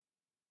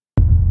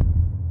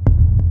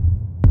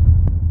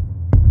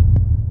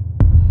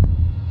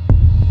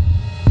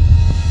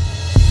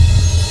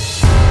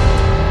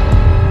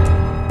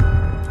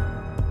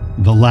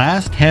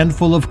Last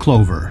Handful of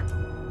Clover,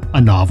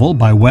 a novel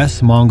by Wes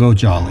Mongo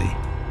Jolly,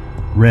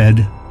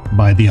 read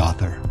by the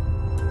author.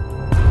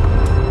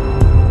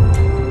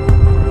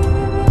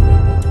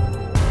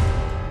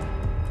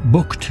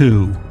 Book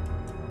 2,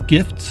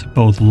 Gifts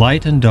Both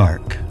Light and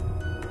Dark.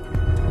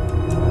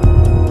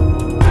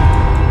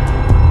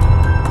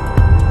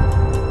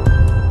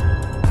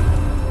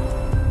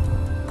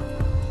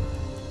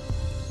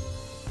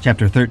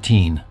 Chapter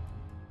 13,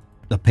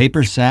 The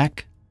Paper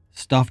Sack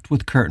Stuffed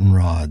with Curtain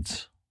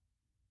Rods.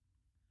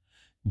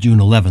 June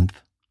 11th,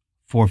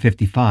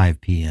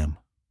 4:55 p.m.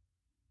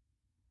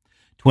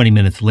 20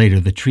 minutes later,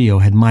 the trio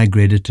had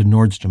migrated to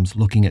Nordstrom's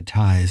looking at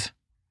ties.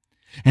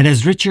 And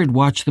as Richard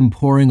watched them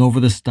poring over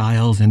the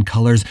styles and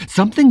colors,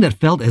 something that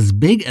felt as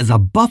big as a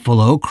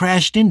buffalo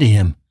crashed into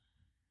him.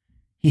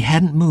 He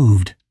hadn't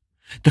moved.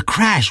 The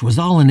crash was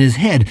all in his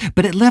head,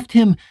 but it left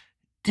him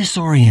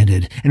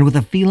disoriented and with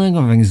a feeling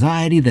of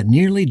anxiety that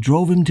nearly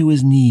drove him to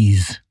his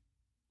knees.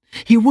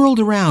 He whirled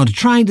around,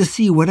 trying to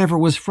see whatever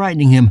was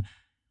frightening him,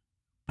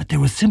 but there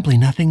was simply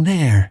nothing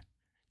there.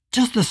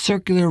 Just the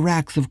circular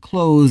racks of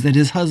clothes and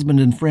his husband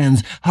and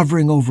friends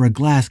hovering over a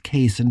glass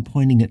case and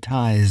pointing at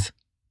ties.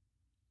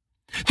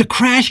 The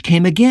crash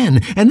came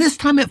again, and this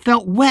time it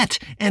felt wet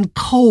and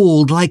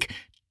cold, like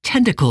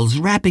tentacles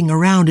wrapping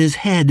around his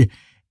head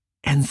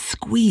and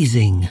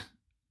squeezing.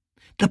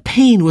 The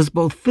pain was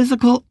both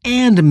physical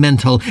and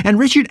mental, and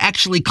Richard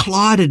actually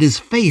clawed at his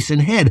face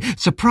and head,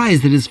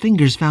 surprised that his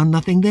fingers found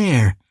nothing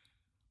there.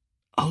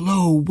 A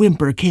low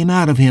whimper came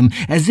out of him,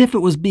 as if it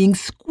was being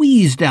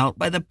squeezed out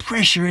by the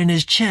pressure in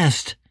his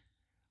chest.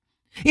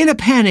 In a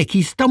panic,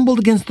 he stumbled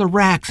against the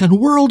racks and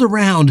whirled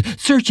around,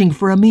 searching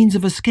for a means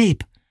of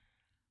escape.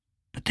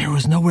 But there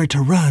was nowhere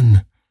to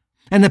run,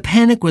 and the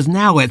panic was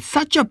now at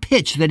such a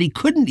pitch that he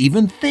couldn't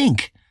even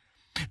think.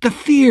 The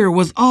fear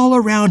was all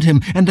around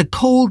him, and the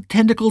cold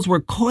tentacles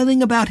were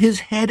coiling about his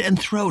head and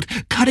throat,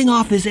 cutting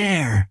off his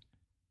air.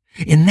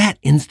 In that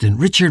instant,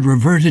 Richard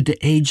reverted to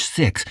age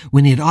 6,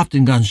 when he had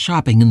often gone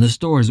shopping in the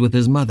stores with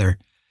his mother.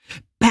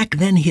 Back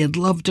then he had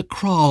loved to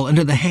crawl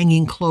under the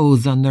hanging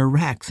clothes on their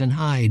racks and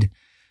hide.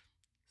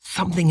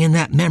 Something in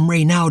that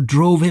memory now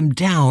drove him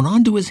down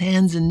onto his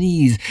hands and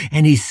knees,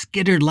 and he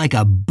skittered like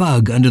a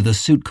bug under the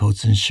suit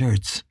coats and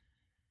shirts.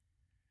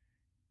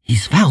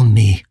 "He's found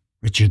me,"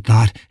 Richard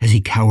thought as he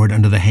cowered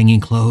under the hanging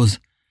clothes.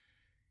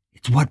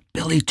 "It's what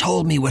Billy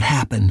told me would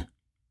happen."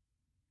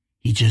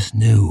 He just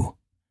knew.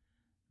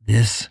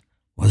 This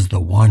was the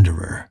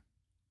Wanderer.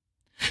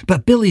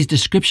 But Billy's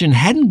description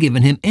hadn't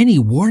given him any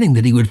warning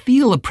that he would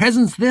feel a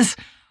presence this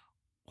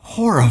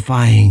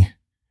horrifying,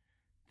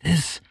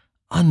 this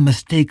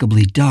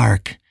unmistakably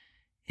dark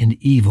and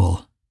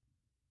evil.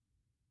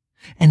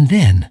 And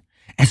then,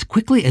 as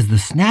quickly as the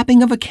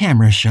snapping of a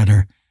camera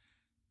shutter,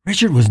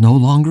 Richard was no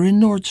longer in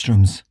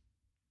Nordstrom's.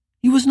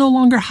 He was no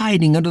longer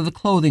hiding under the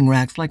clothing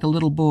racks like a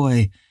little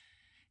boy,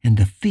 and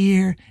the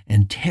fear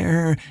and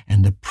terror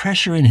and the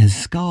pressure in his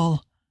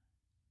skull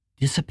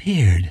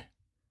disappeared.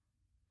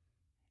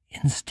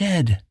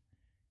 Instead,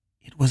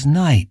 it was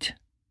night.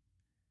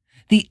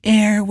 The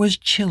air was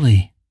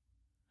chilly.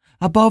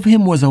 Above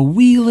him was a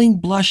wheeling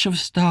blush of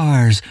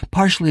stars,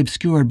 partially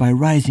obscured by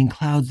rising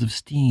clouds of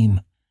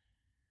steam.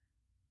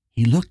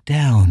 He looked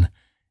down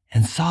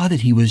and saw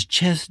that he was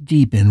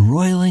chest-deep in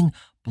roiling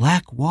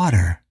black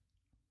water.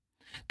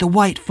 The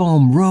white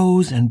foam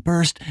rose and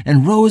burst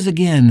and rose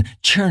again,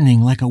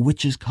 churning like a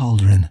witch's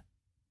cauldron.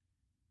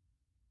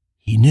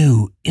 He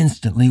knew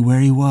instantly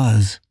where he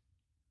was.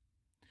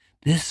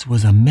 This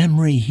was a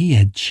memory he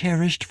had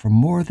cherished for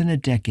more than a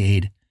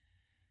decade.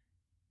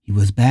 He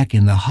was back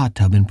in the hot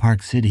tub in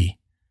Park City,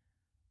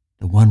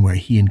 the one where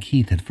he and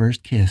Keith had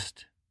first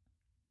kissed.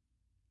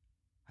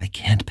 "I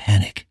can't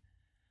panic.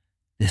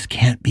 This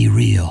can't be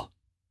real."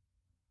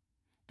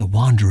 The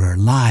Wanderer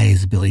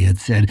lies, Billy had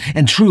said,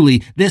 and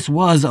truly this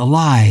was a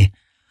lie.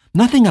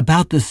 Nothing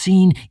about the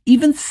scene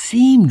even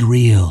seemed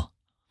real.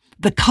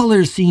 The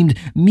colors seemed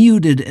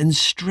muted and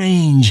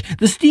strange.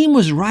 The steam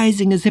was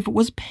rising as if it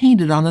was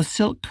painted on a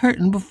silk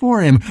curtain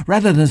before him,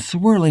 rather than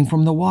swirling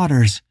from the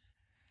waters.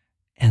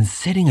 And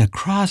sitting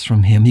across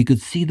from him, he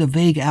could see the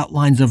vague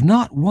outlines of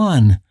not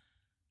one,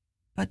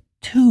 but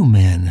 2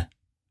 men.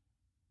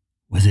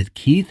 Was it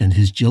Keith and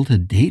his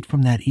jilted date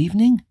from that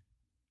evening?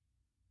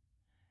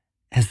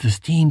 As the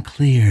steam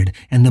cleared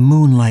and the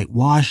moonlight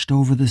washed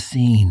over the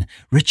scene,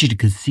 Richard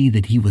could see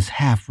that he was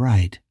half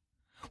right.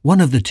 One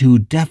of the 2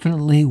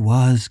 definitely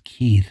was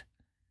Keith.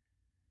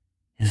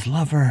 His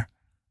lover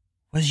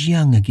was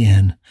young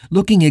again,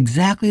 looking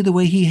exactly the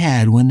way he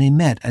had when they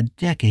met a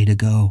decade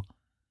ago.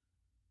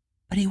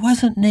 But he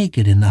wasn't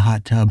naked in the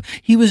hot tub.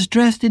 He was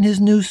dressed in his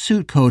new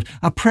suit coat,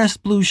 a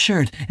pressed blue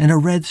shirt, and a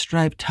red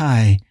striped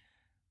tie,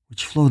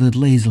 which floated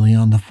lazily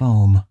on the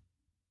foam.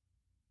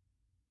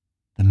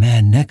 The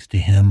man next to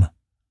him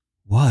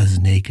was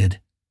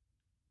naked,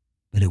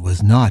 but it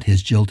was not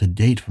his jilted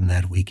date from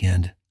that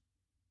weekend.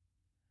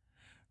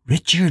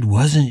 Richard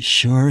wasn't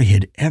sure he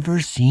had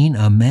ever seen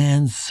a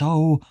man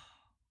so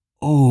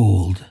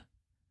old.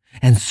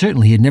 and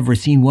certainly had never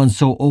seen one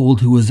so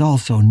old who was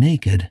also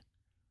naked.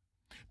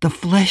 The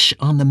flesh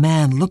on the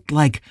man looked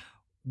like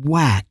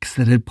wax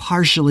that had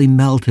partially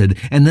melted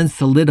and then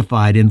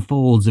solidified in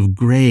folds of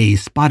gray,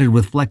 spotted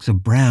with flecks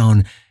of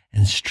brown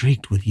and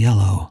streaked with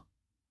yellow.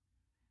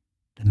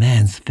 The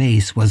man's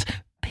face was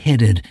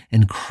pitted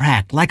and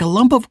cracked like a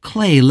lump of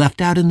clay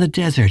left out in the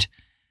desert,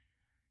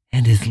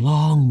 and his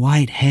long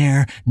white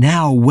hair,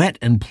 now wet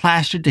and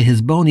plastered to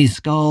his bony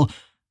skull,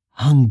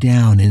 hung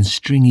down in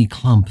stringy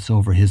clumps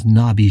over his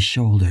knobby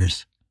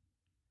shoulders.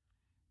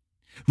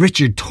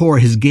 Richard tore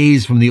his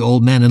gaze from the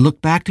old man and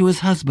looked back to his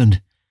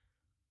husband.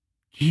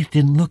 Keith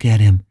didn't look at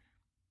him.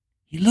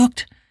 He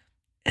looked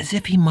as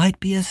if he might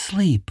be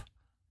asleep,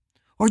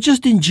 or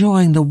just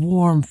enjoying the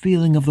warm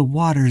feeling of the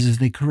waters as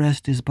they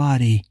caressed his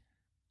body.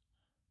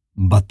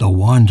 But the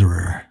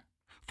wanderer,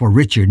 for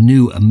Richard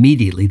knew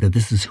immediately that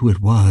this is who it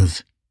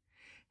was,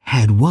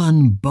 had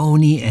one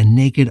bony and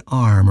naked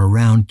arm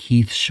around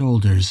Keith's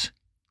shoulders,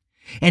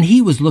 and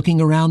he was looking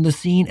around the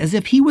scene as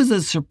if he was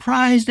as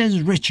surprised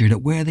as Richard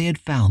at where they had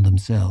found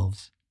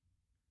themselves.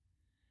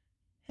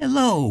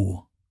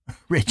 "Hello,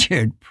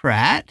 Richard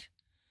Pratt,"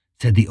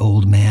 said the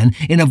old man,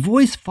 in a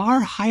voice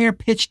far higher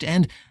pitched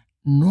and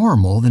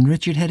normal than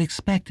Richard had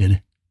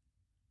expected.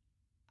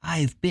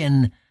 "I've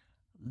been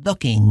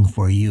looking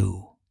for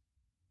you."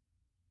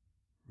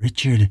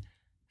 Richard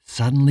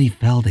suddenly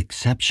felt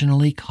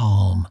exceptionally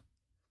calm.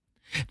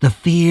 The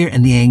fear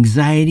and the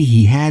anxiety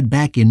he had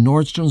back in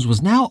Nordstrom's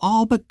was now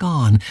all but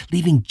gone,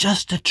 leaving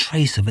just a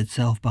trace of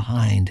itself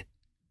behind.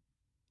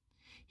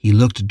 He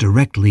looked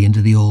directly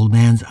into the old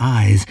man's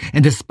eyes,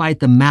 and despite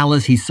the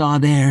malice he saw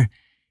there,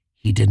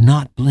 he did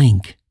not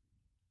blink,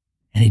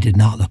 and he did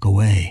not look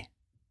away.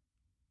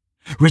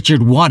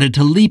 Richard wanted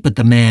to leap at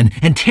the man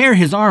and tear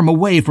his arm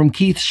away from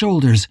Keith's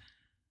shoulders,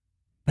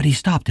 but he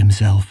stopped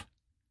himself.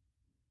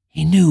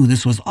 He knew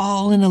this was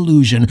all an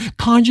illusion,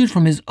 conjured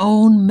from his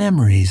own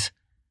memories.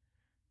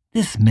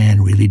 This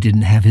man really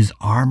didn't have his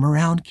arm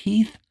around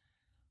Keith.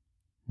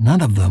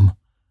 None of them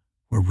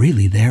were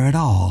really there at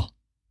all.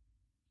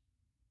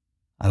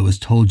 "I was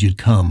told you'd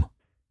come.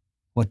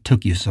 What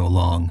took you so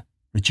long?"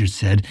 Richard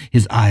said,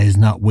 his eyes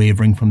not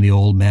wavering from the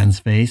old man's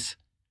face.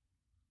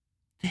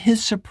 To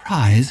his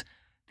surprise,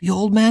 the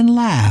old man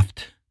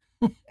laughed.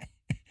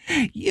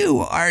 "You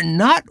are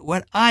not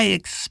what I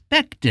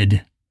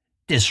expected,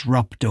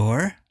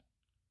 disruptor."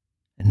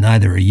 "And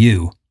neither are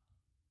you,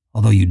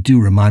 although you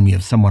do remind me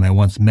of someone I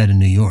once met in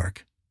New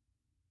York."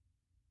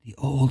 The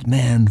old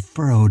man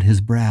furrowed his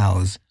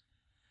brows.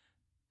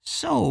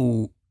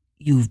 "So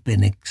you've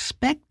been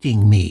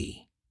expecting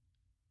me?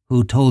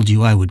 Who told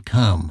you I would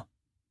come?"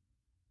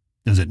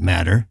 "Does it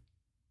matter?"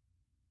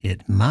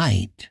 "It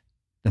might,"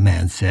 the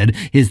man said,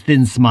 his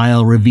thin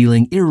smile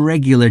revealing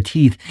irregular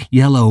teeth,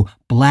 yellow,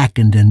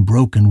 blackened, and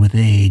broken with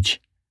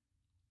age.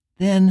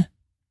 "Then,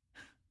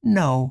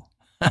 no,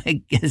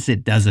 I guess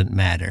it doesn't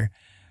matter,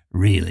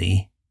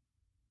 really."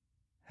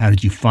 "How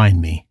did you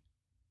find me?"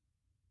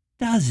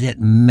 "Does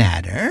it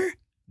matter?"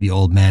 the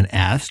old man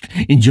asked,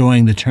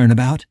 enjoying the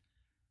turnabout.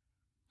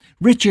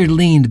 Richard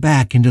leaned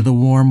back into the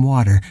warm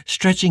water,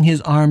 stretching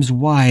his arms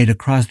wide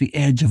across the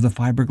edge of the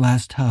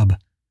fiberglass tub.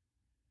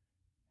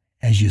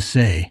 "As you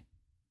say,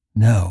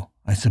 no,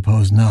 I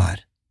suppose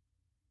not."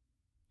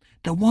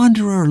 The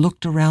wanderer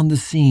looked around the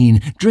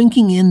scene,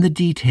 drinking in the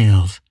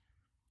details.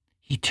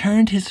 He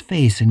turned his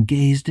face and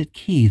gazed at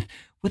Keith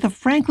with a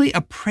frankly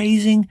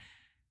appraising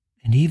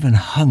and even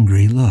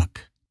hungry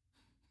look.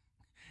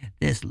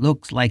 "This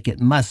looks like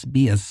it must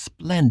be a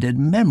splendid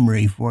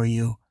memory for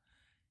you.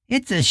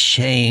 It's a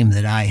shame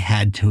that I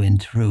had to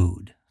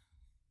intrude."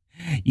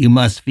 "You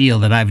must feel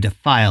that I've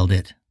defiled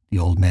it," the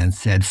old man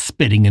said,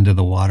 spitting into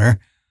the water.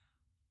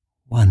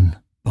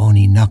 One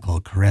bony knuckle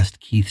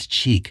caressed Keith's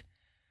cheek.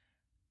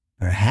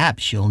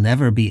 "Perhaps you'll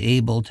never be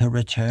able to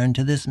return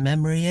to this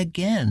memory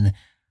again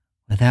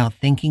without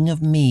thinking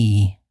of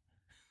me.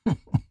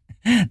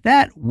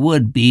 That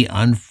would be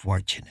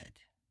unfortunate."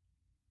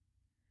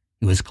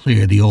 It was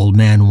clear the old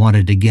man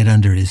wanted to get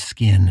under his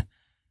skin.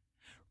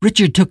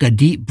 Richard took a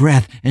deep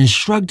breath and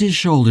shrugged his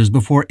shoulders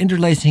before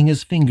interlacing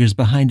his fingers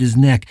behind his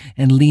neck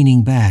and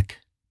leaning back.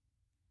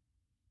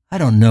 "I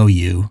don't know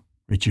you,"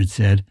 Richard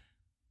said,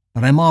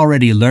 "but I'm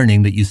already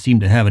learning that you seem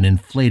to have an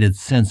inflated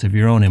sense of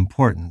your own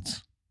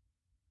importance."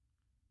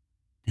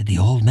 Did the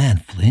old man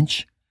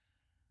flinch?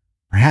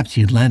 Perhaps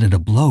he had landed a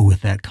blow with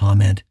that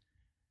comment.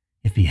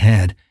 If he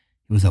had, it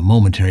was a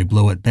momentary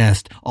blow at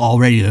best.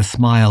 Already the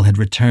smile had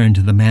returned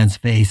to the man's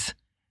face.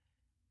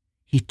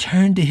 He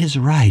turned to his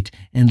right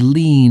and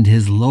leaned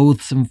his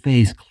loathsome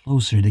face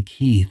closer to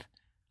Keith.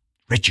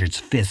 Richard's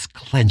fists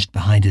clenched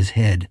behind his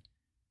head.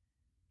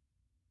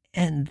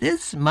 "And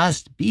this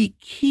must be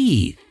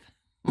Keith.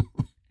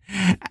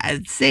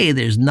 I'd say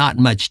there's not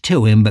much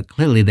to him, but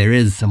clearly there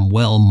is some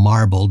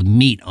well-marbled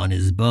meat on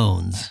his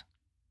bones.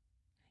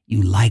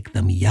 You like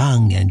them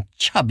young and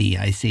chubby,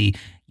 I see,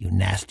 you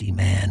nasty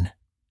man.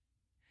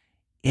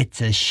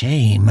 It's a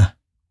shame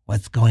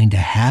what's going to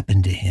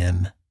happen to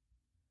him."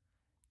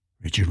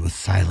 Richard was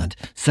silent,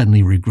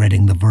 suddenly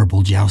regretting the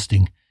verbal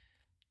jousting.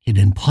 He'd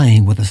been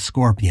playing with a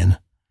scorpion.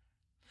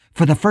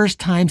 For the first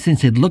time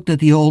since he'd looked at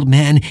the old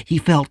man, he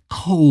felt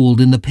cold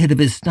in the pit of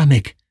his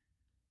stomach.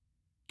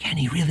 Can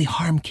he really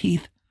harm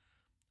Keith?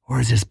 Or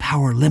is his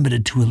power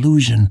limited to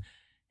illusion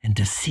and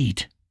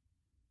deceit?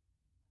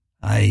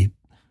 I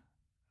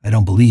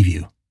don't believe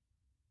you.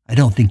 I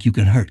don't think you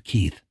can hurt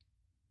Keith.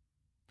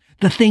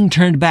 The thing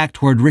turned back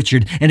toward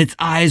Richard, and its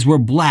eyes were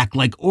black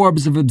like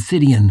orbs of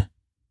obsidian.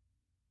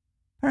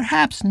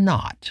 Perhaps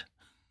not.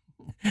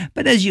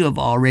 But as you have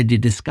already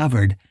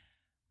discovered,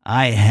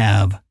 I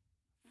have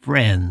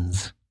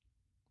friends.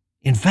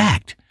 In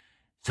fact,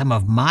 some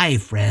of my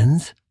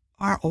friends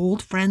are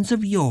old friends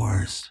of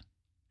yours.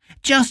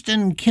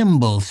 Justin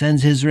Kimball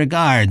sends his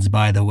regards,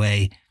 by the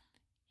way.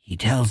 He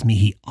tells me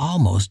he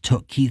almost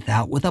took Keith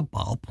out with a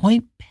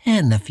ballpoint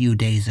pen a few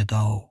days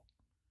ago.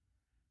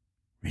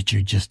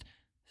 Richard just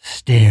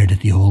stared at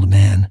the old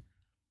man.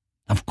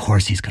 Of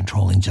course he's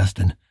controlling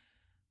Justin.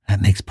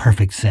 That makes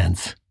perfect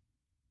sense.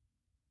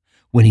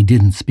 When he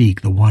didn't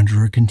speak, the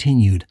Wanderer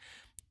continued.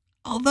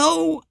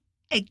 Although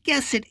I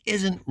guess it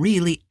isn't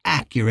really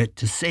accurate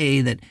to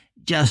say that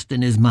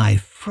Justin is my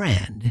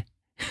friend.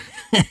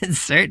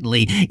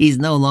 Certainly, he's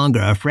no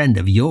longer a friend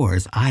of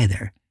yours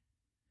either.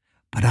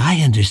 But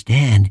I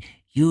understand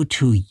you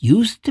two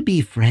used to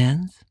be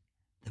friends.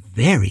 The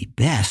very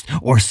best,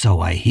 or so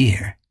I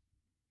hear.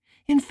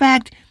 In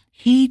fact,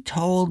 he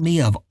told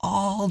me of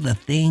all the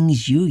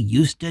things you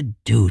used to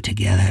do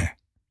together.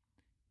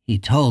 He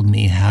told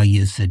me how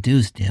you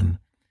seduced him,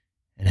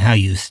 and how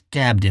you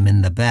stabbed him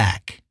in the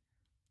back.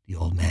 The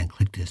old man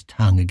clicked his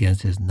tongue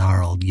against his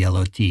gnarled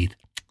yellow teeth.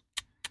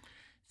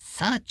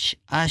 Such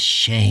a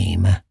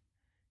shame,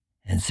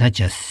 and such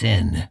a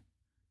sin,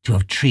 to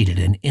have treated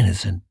an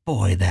innocent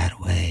boy that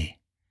way.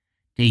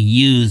 To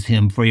use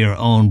him for your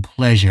own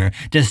pleasure,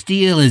 to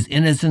steal his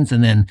innocence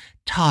and then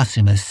toss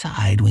him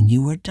aside when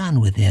you were done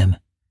with him.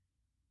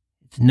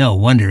 It's no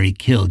wonder he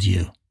killed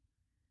you,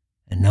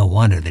 and no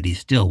wonder that he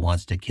still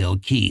wants to kill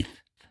Keith.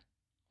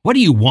 What do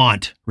you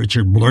want?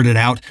 Richard blurted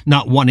out,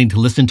 not wanting to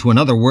listen to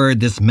another word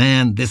this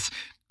man, this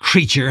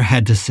creature,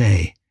 had to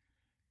say.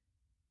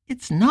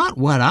 It's not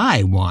what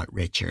I want,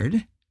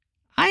 Richard.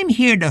 I'm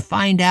here to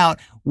find out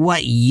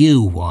what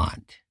you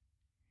want.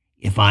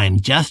 If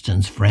I'm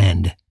Justin's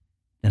friend,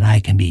 then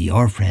I can be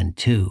your friend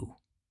too.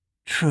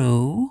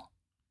 True?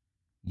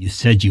 You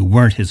said you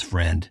weren't his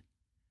friend.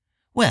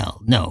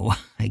 Well, no,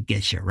 I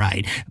guess you're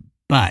right,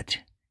 but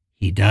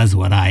he does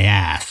what I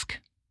ask.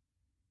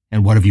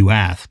 And what have you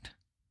asked?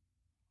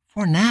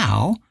 For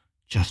now,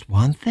 just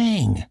one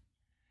thing.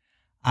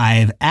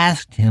 I've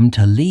asked him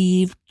to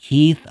leave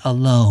Keith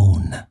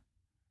alone.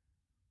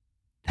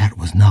 That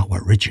was not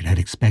what Richard had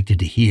expected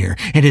to hear,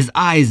 and his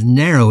eyes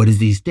narrowed as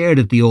he stared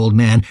at the old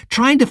man,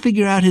 trying to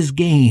figure out his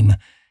game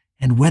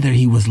and whether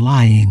he was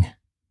lying.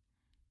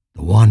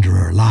 The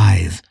Wanderer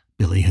lies,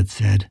 Billy had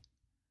said.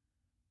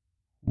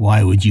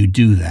 Why would you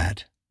do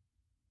that?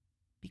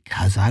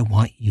 Because I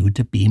want you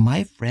to be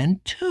my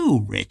friend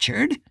too,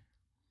 Richard.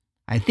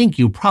 I think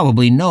you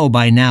probably know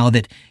by now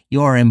that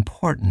you're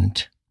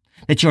important,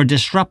 that you're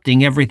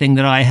disrupting everything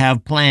that I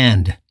have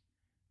planned.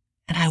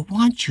 And I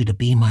want you to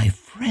be my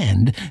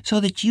friend so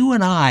that you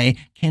and I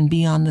can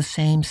be on the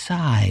same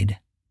side.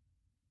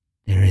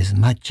 There is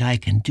much I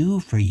can do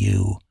for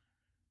you,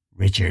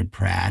 Richard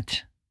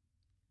Pratt.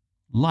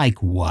 Like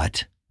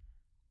what?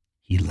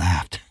 He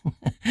laughed.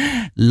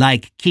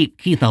 Like keep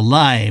Keith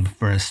alive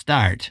for a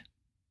start.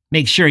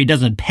 Make sure he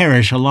doesn't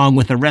perish along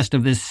with the rest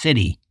of this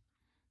city.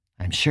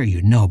 I'm sure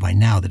you know by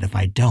now that if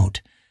I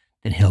don't,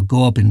 then he'll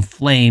go up in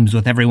flames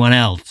with everyone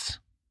else.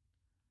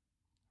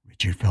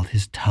 Richard felt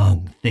his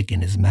tongue thick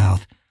in his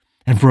mouth,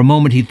 and for a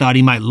moment he thought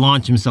he might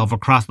launch himself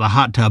across the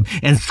hot tub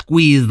and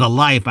squeeze the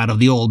life out of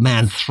the old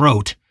man's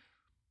throat.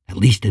 At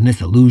least in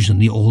this illusion,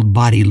 the old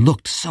body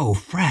looked so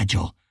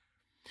fragile.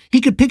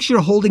 He could picture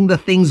holding the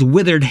thing's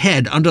withered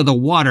head under the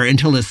water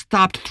until it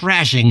stopped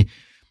thrashing,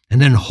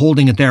 and then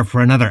holding it there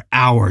for another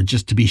hour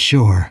just to be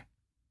sure.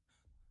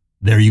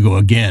 There you go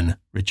again,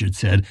 Richard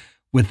said,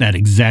 with that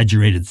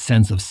exaggerated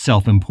sense of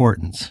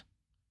self-importance.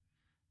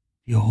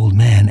 The old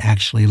man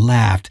actually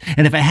laughed,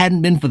 and if it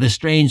hadn't been for the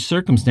strange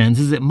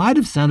circumstances, it might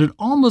have sounded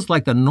almost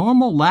like the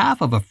normal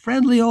laugh of a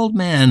friendly old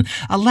man,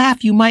 a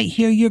laugh you might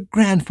hear your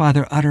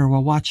grandfather utter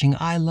while watching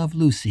I Love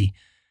Lucy.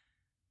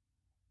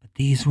 But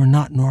these were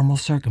not normal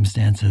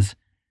circumstances,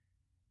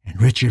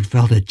 and Richard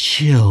felt a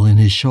chill in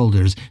his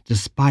shoulders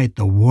despite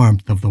the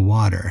warmth of the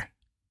water.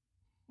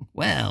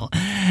 Well,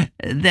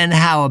 then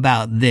how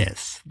about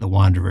this? The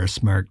Wanderer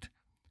smirked.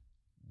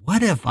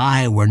 What if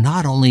I were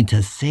not only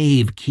to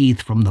save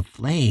Keith from the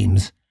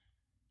flames,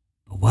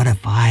 but what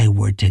if I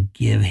were to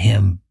give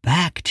him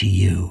back to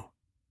you?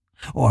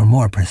 Or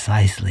more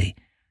precisely,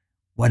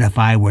 what if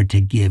I were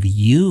to give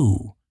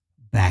you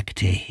back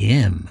to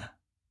him?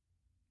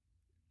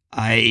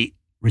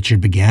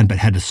 Richard began, but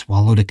had to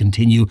swallow to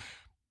continue.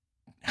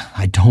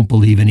 I don't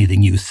believe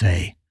anything you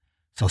say,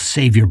 so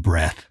save your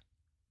breath.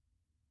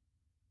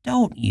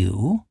 Don't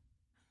you?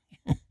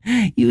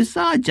 You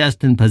saw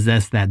Justin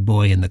possess that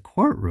boy in the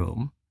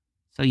courtroom,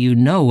 so you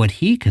know what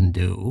he can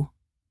do,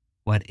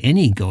 what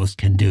any ghost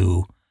can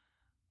do,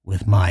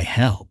 with my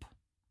help.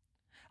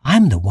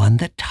 I'm the one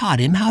that taught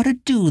him how to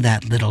do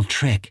that little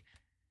trick.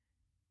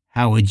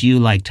 How would you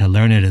like to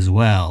learn it as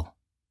well?"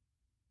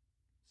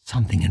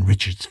 Something in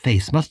Richard's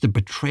face must have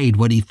betrayed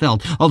what he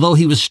felt, although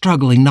he was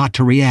struggling not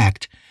to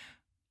react.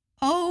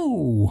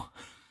 "Oh,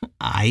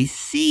 I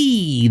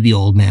see," the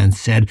old man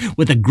said,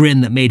 with a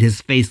grin that made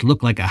his face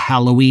look like a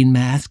Halloween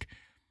mask.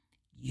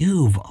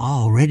 "You've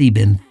already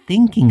been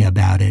thinking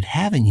about it,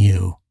 haven't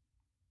you?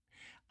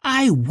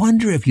 I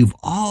wonder if you've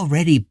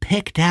already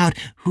picked out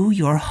who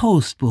your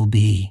host will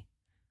be."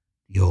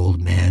 The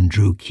old man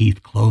drew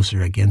Keith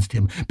closer against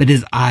him, but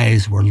his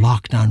eyes were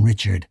locked on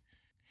Richard.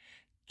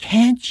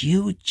 "Can't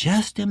you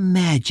just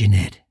imagine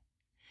it?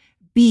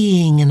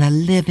 Being in a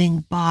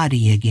living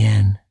body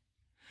again.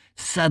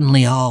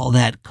 Suddenly all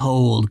that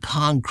cold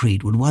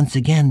concrete would once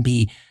again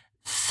be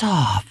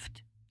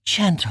soft,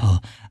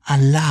 gentle,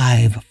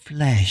 alive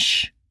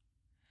flesh.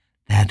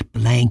 That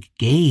blank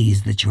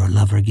gaze that your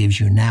lover gives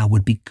you now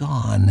would be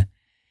gone.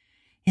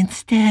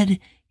 Instead,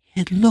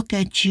 he'd look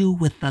at you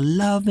with the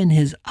love in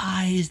his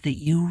eyes that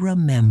you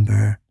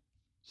remember."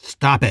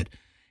 "Stop it!"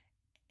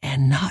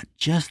 "And not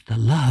just the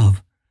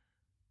love,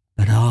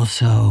 but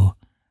also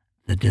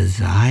the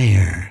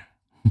desire."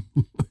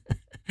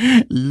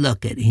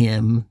 "Look at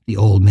him," the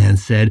old man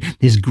said,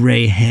 his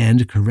gray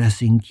hand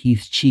caressing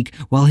Keith's cheek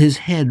while his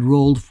head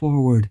rolled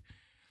forward.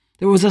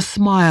 There was a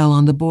smile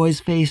on the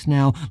boy's face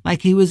now,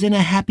 like he was in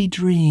a happy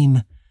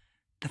dream.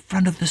 The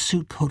front of the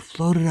suit coat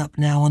floated up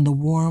now on the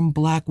warm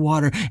black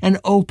water and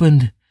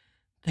opened.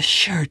 The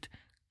shirt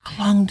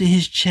clung to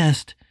his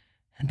chest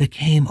and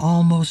became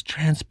almost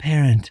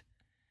transparent.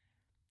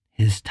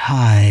 His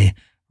tie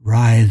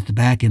writhed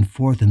back and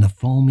forth in the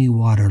foamy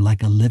water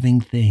like a living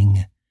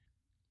thing.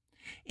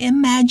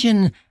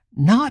 "Imagine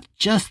not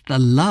just the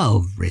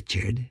love,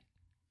 Richard.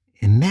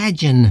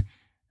 Imagine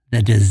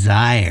the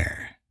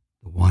desire,"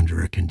 the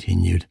wanderer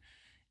continued.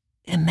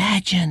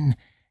 "Imagine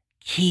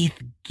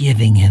Keith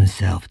giving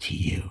himself to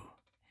you.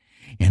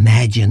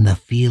 Imagine the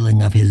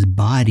feeling of his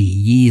body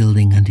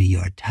yielding unto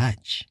your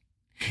touch.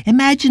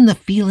 Imagine the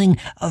feeling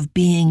of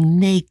being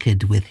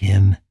naked with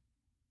him.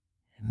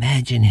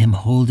 Imagine him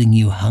holding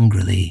you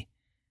hungrily.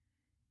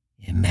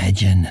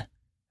 Imagine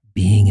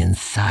being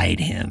inside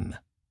him."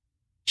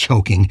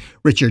 Choking,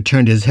 Richard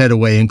turned his head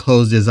away and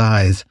closed his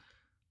eyes.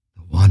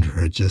 The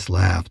wanderer just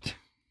laughed.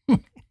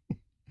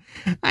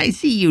 "I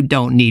see you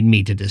don't need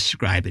me to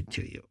describe it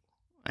to you.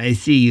 I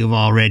see you've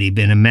already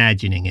been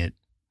imagining it.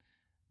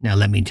 Now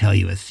let me tell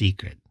you a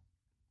secret.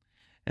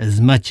 As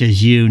much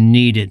as you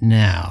need it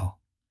now,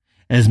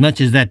 as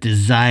much as that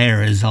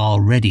desire is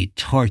already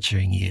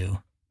torturing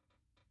you,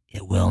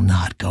 it will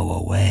not go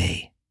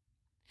away.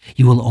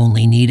 You will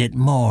only need it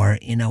more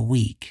in a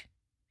week,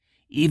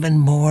 even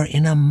more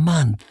in a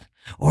month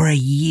or a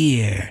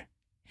year.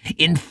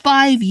 In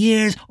 5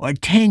 years or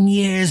 10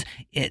 years,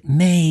 it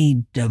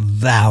may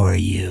devour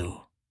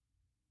you.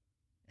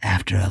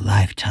 After a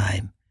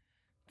lifetime,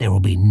 there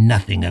will be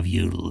nothing of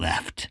you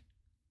left.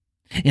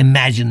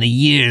 Imagine the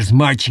years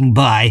marching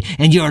by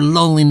and your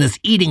loneliness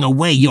eating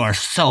away your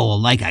soul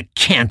like a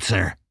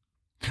cancer.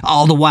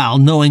 All the while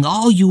knowing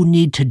all you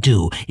need to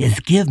do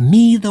is give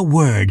me the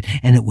word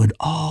and it would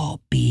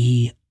all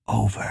be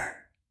over.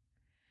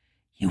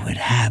 You would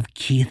have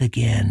Keith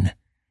again,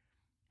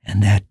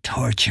 and that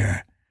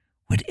torture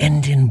would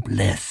end in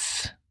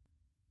bliss."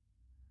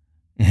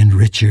 And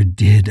Richard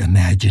did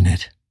imagine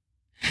it.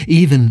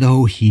 Even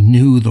though he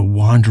knew the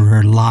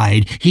wanderer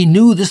lied, he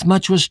knew this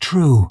much was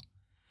true.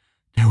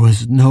 There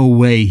was no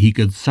way he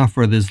could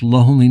suffer this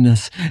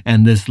loneliness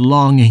and this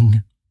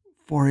longing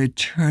for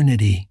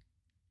eternity.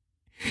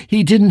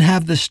 He didn't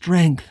have the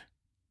strength.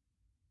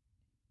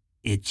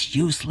 "It's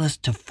useless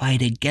to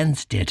fight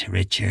against it,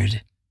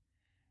 Richard.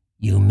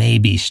 You may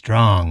be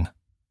strong,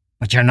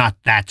 but you're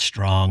not that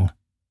strong.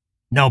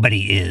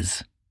 Nobody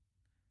is."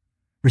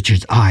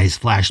 Richard's eyes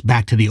flashed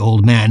back to the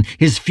old man,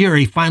 his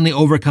fury finally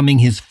overcoming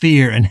his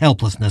fear and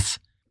helplessness.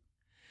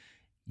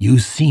 "You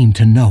seem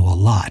to know a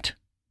lot.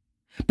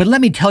 But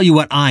let me tell you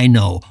what I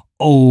know,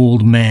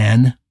 old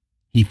man."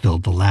 He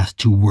filled the last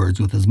 2 words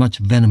with as much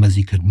venom as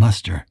he could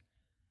muster.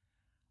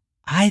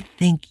 "I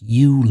think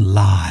you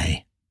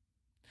lie.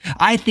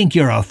 I think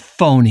you're a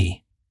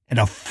phony and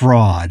a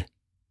fraud.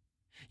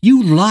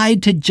 You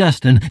lied to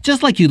Justin,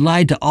 just like you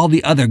lied to all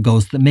the other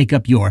ghosts that make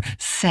up your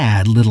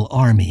sad little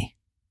army.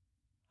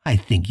 I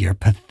think you're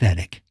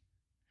pathetic.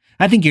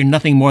 I think you're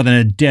nothing more than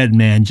a dead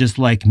man just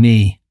like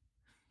me.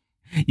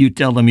 You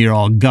tell them you're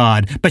all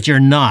God, but you're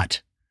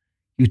not.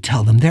 You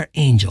tell them they're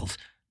angels,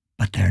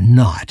 but they're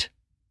not.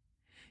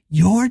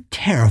 You're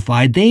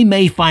terrified they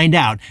may find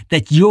out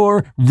that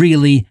you're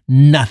really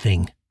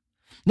nothing.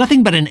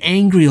 Nothing but an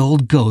angry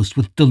old ghost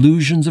with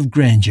delusions of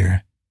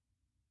grandeur.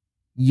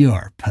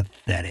 You're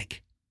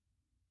pathetic,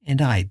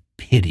 and I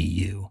pity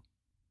you."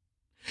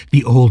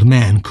 The old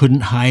man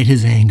couldn't hide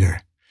his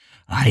anger.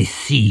 "I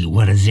see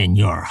what is in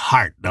your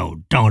heart,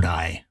 though, don't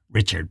I,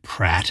 Richard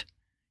Pratt?"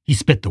 He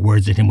spit the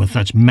words at him with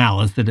such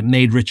malice that it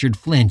made Richard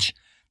flinch.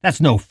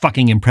 That's no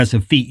fucking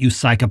impressive feat, you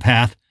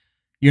psychopath.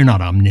 You're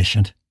not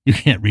omniscient. You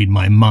can't read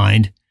my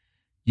mind.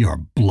 You're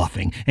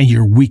bluffing, and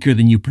you're weaker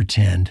than you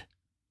pretend.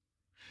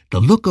 The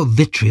look of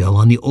vitriol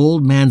on the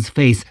old man's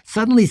face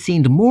suddenly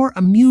seemed more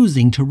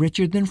amusing to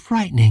Richard than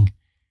frightening.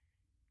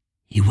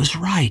 He was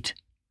right.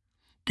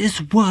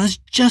 This was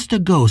just a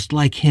ghost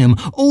like him,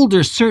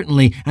 older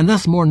certainly, and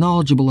thus more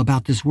knowledgeable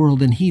about this world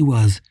than he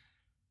was.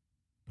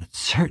 But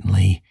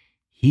certainly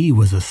he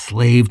was a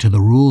slave to the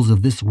rules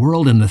of this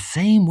world in the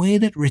same way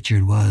that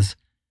Richard was.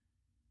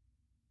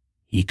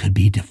 He could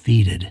be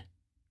defeated.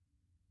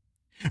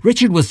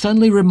 Richard was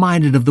suddenly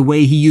reminded of the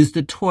way he used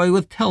to toy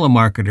with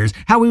telemarketers,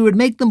 how he would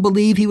make them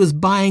believe he was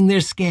buying their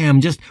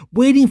scam, just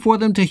waiting for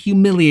them to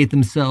humiliate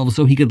themselves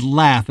so he could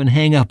laugh and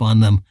hang up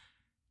on them.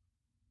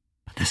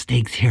 But the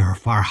stakes here are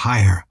far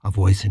higher, a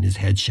voice in his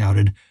head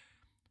shouted.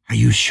 Are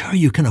you sure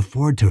you can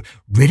afford to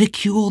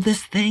ridicule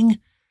this thing?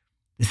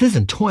 This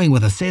isn't toying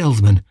with a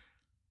salesman.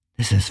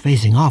 This is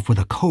facing off with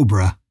a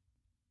cobra.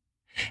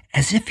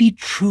 As if he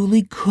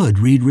truly could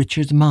read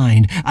Richard's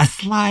mind, a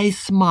sly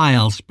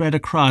smile spread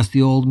across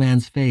the old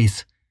man's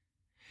face.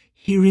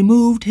 He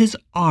removed his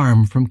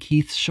arm from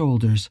Keith's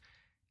shoulders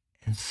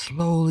and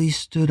slowly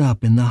stood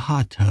up in the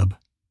hot tub.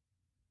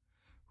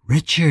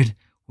 Richard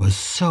was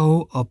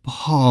so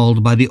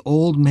appalled by the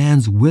old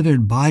man's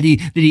withered body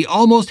that he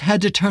almost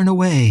had to turn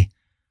away.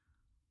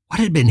 What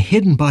had been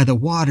hidden by the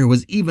water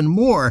was even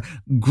more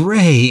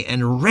gray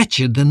and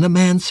wretched than the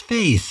man's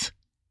face.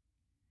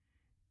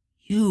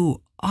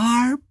 You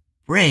are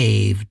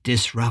brave,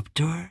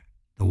 Disruptor,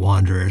 the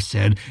Wanderer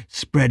said,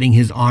 spreading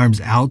his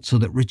arms out so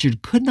that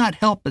Richard could not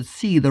help but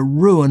see the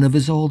ruin of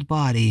his old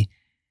body.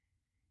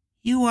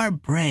 You are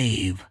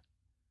brave,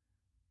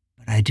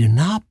 but I do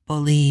not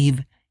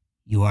believe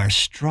you are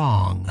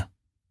strong.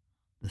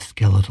 The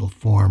skeletal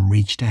form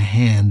reached a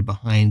hand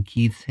behind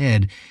Keith's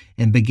head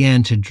and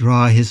began to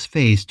draw his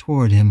face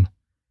toward him.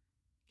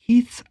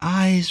 Keith's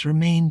eyes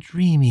remained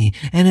dreamy,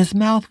 and his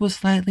mouth was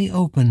slightly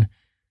open.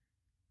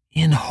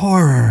 In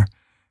horror,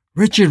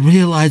 Richard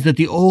realized that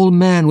the old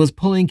man was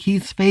pulling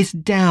Keith's face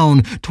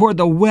down toward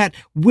the wet,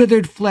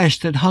 withered flesh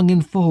that hung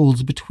in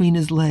folds between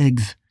his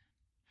legs.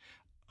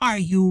 Are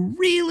you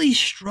really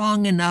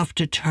strong enough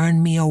to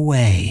turn me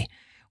away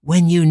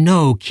when you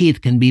know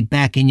Keith can be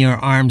back in your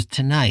arms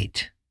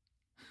tonight?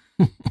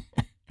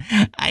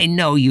 I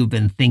know you've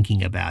been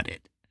thinking about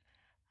it.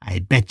 I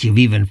bet you've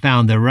even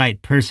found the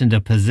right person to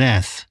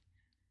possess.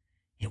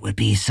 It would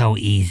be so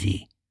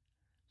easy.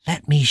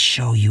 Let me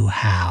show you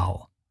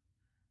how.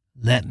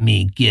 Let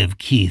me give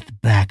Keith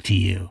back to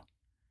you.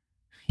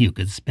 You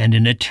could spend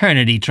an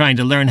eternity trying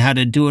to learn how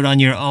to do it on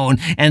your own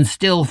and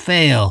still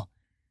fail.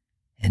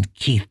 And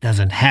Keith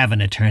doesn't have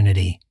an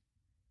eternity.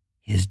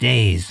 His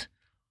days,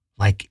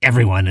 like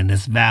everyone in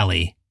this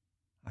valley,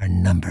 are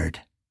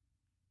numbered.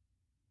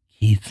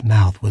 Keith's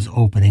mouth was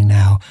opening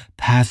now,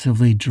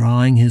 passively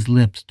drawing his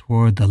lips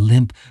toward the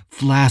limp,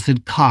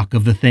 flaccid cock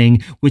of the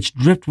thing, which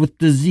dripped with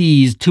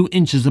disease 2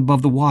 inches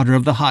above the water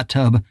of the hot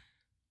tub.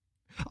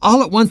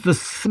 All at once the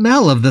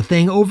smell of the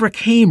thing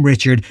overcame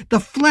Richard. The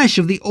flesh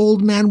of the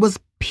old man was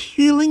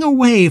peeling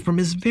away from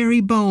his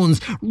very bones,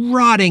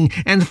 rotting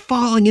and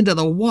falling into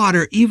the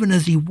water even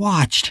as he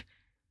watched.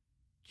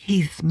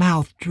 Keith's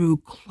mouth drew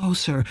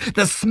closer.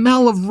 The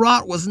smell of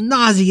rot was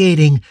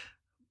nauseating,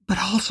 but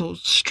also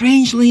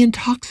strangely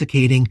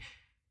intoxicating.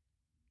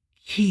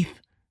 Keith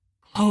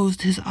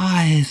closed his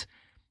eyes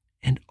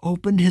and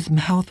opened his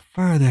mouth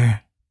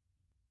further.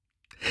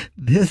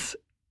 This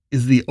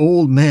is the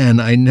old man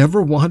I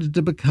never wanted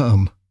to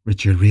become,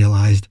 Richard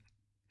realized.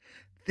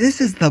 This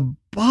is the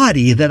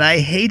body that I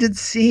hated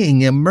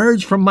seeing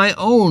emerge from my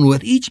own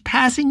with each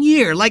passing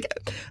year, like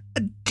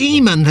a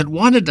demon that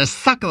wanted to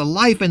suck the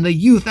life and the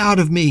youth out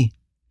of me.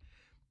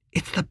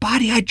 It's the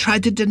body I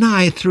tried to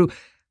deny through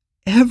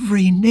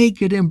every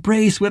naked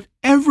embrace with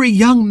every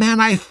young man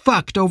I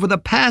fucked over the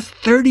past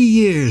 30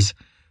 years.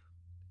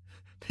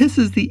 This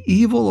is the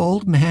evil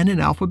old man in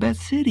Alphabet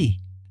City.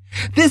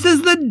 This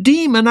is the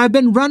demon I've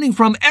been running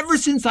from ever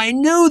since I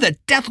knew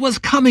that death was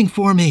coming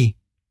for me.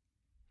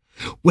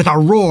 With a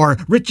roar,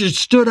 Richard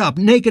stood up,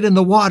 naked in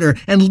the water,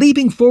 and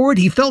leaping forward,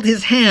 he felt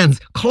his hands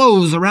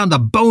close around the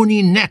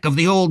bony neck of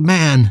the old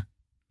man.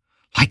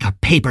 Like a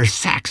paper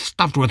sack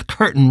stuffed with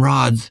curtain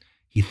rods,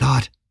 he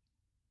thought.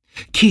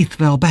 Keith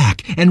fell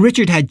back, and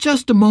Richard had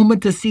just a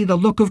moment to see the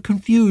look of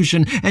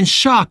confusion and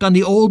shock on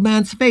the old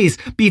man's face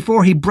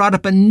before he brought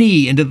up a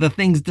knee into the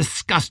thing's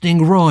disgusting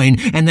groin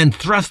and then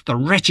thrust the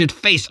wretched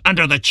face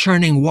under the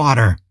churning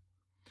water.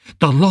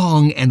 The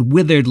long and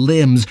withered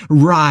limbs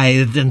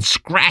writhed and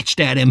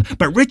scratched at him,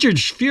 but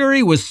Richard's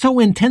fury was so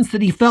intense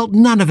that he felt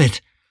none of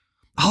it.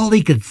 All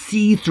he could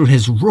see through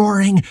his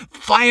roaring,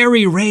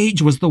 fiery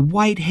rage was the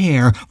white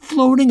hair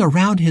floating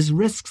around his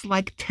wrists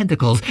like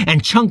tentacles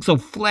and chunks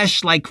of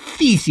flesh like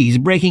feces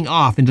breaking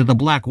off into the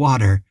black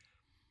water.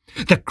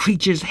 The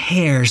creature's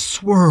hair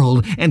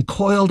swirled and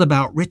coiled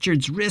about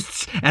Richard's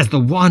wrists as the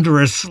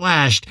Wanderer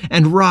slashed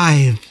and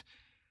writhed.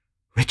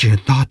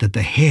 Richard thought that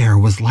the hair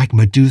was like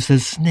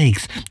Medusa's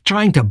snakes,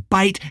 trying to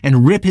bite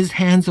and rip his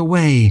hands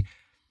away.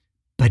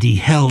 But he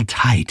held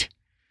tight,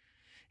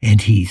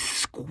 and he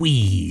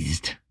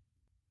squeezed.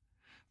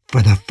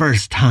 For the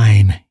first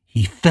time,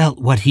 he felt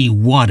what he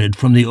wanted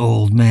from the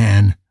old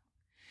man.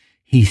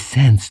 He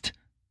sensed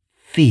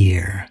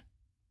fear,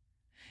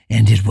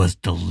 and it was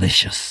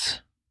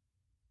delicious.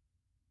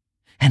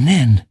 And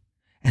then,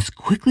 as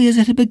quickly as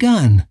it had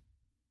begun,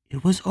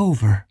 it was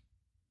over.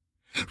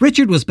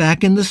 Richard was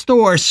back in the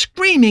store,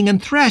 screaming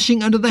and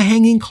thrashing under the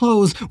hanging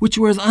clothes, which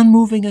were as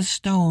unmoving as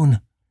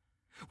stone.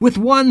 With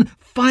one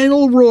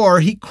final roar,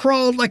 he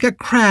crawled like a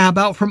crab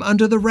out from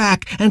under the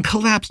rack and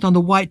collapsed on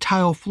the white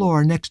tile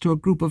floor next to a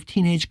group of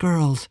teenage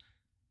girls.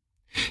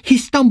 He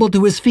stumbled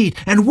to his feet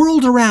and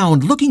whirled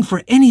around, looking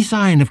for any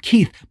sign of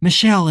Keith,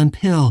 Michelle, and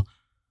Pill.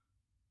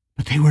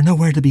 But they were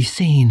nowhere to be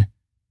seen,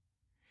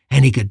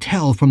 and he could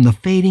tell from the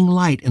fading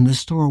light in the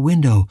store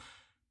window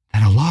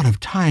that a lot of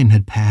time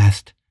had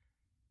passed.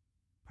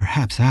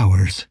 Perhaps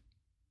hours.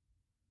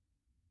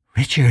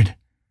 Richard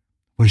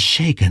was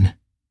shaken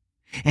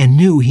and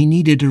knew he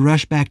needed to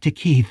rush back to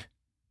Keith.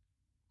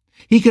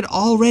 He could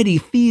already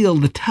feel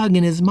the tug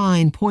in his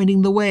mind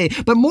pointing the way,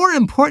 but more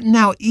important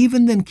now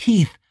even than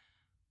Keith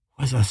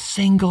was a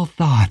single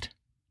thought.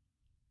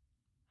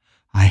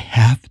 I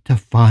have to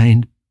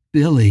find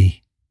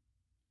Billy.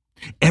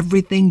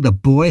 Everything the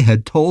boy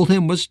had told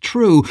him was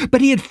true,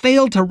 but he had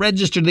failed to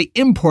register the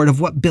import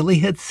of what Billy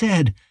had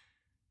said.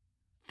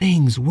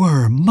 Things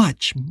were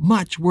much,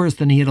 much worse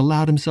than he had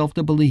allowed himself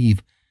to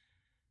believe.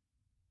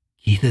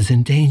 Keith is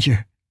in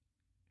danger.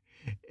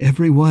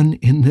 Everyone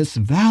in this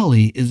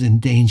valley is in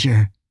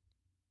danger.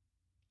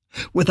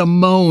 With a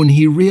moan,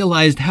 he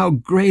realized how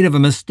great of a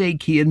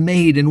mistake he had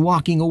made in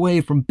walking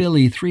away from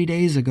Billy 3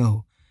 days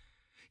ago.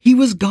 He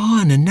was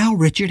gone, and now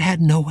Richard had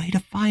no way to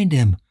find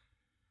him.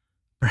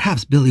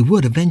 Perhaps Billy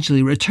would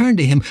eventually return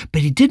to him,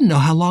 but he didn't know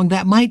how long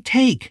that might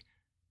take.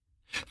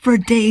 For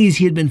days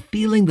he had been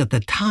feeling that the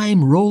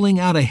time rolling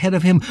out ahead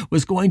of him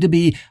was going to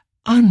be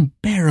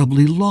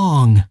unbearably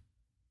long.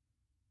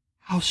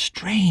 How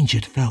strange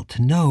it felt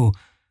to know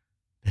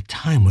that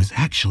time was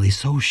actually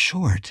so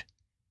short.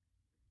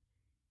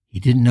 He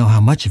didn't know how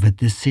much of it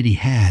this city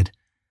had,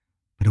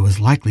 but it was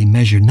likely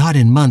measured not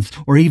in months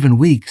or even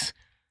weeks,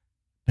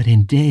 but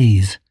in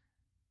days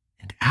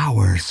and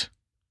hours.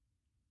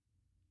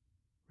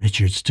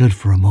 Richard stood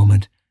for a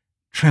moment,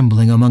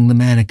 trembling among the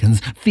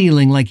mannequins,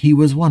 feeling like he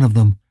was one of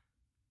them.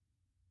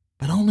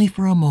 But only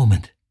for a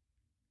moment.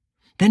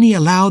 Then he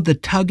allowed the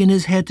tug in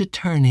his head to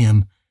turn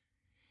him,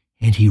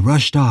 and he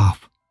rushed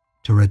off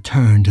to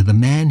return to the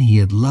man he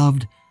had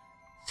loved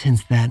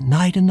since that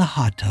night in the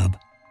hot tub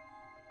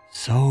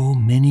so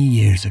many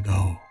years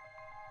ago.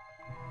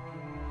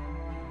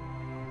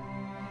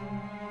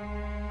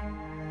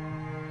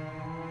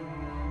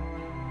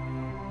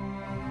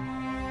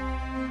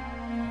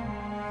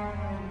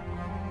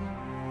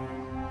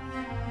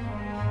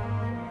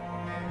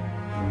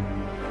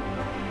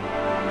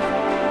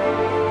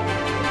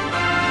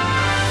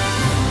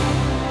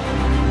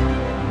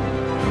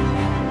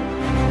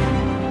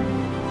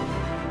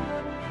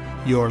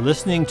 You're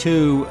listening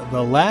to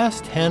The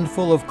Last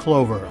Handful of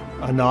Clover,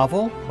 a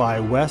novel by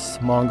Wes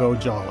Mongo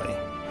Jolley.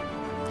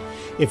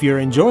 If you're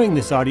enjoying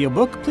this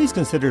audiobook, please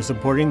consider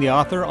supporting the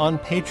author on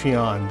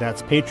Patreon.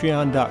 That's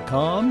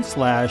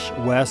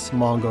patreon.com/Wes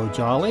Mongo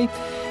Jolley.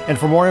 And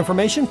for more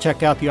information,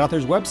 check out the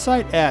author's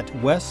website at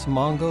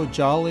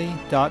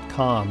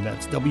wesmongojolly.com.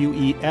 That's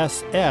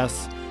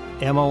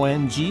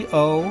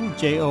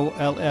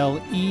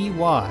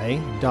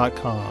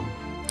WESSMONGOJOLLEY.com.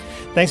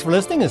 Thanks for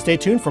listening and stay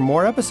tuned for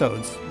more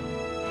episodes.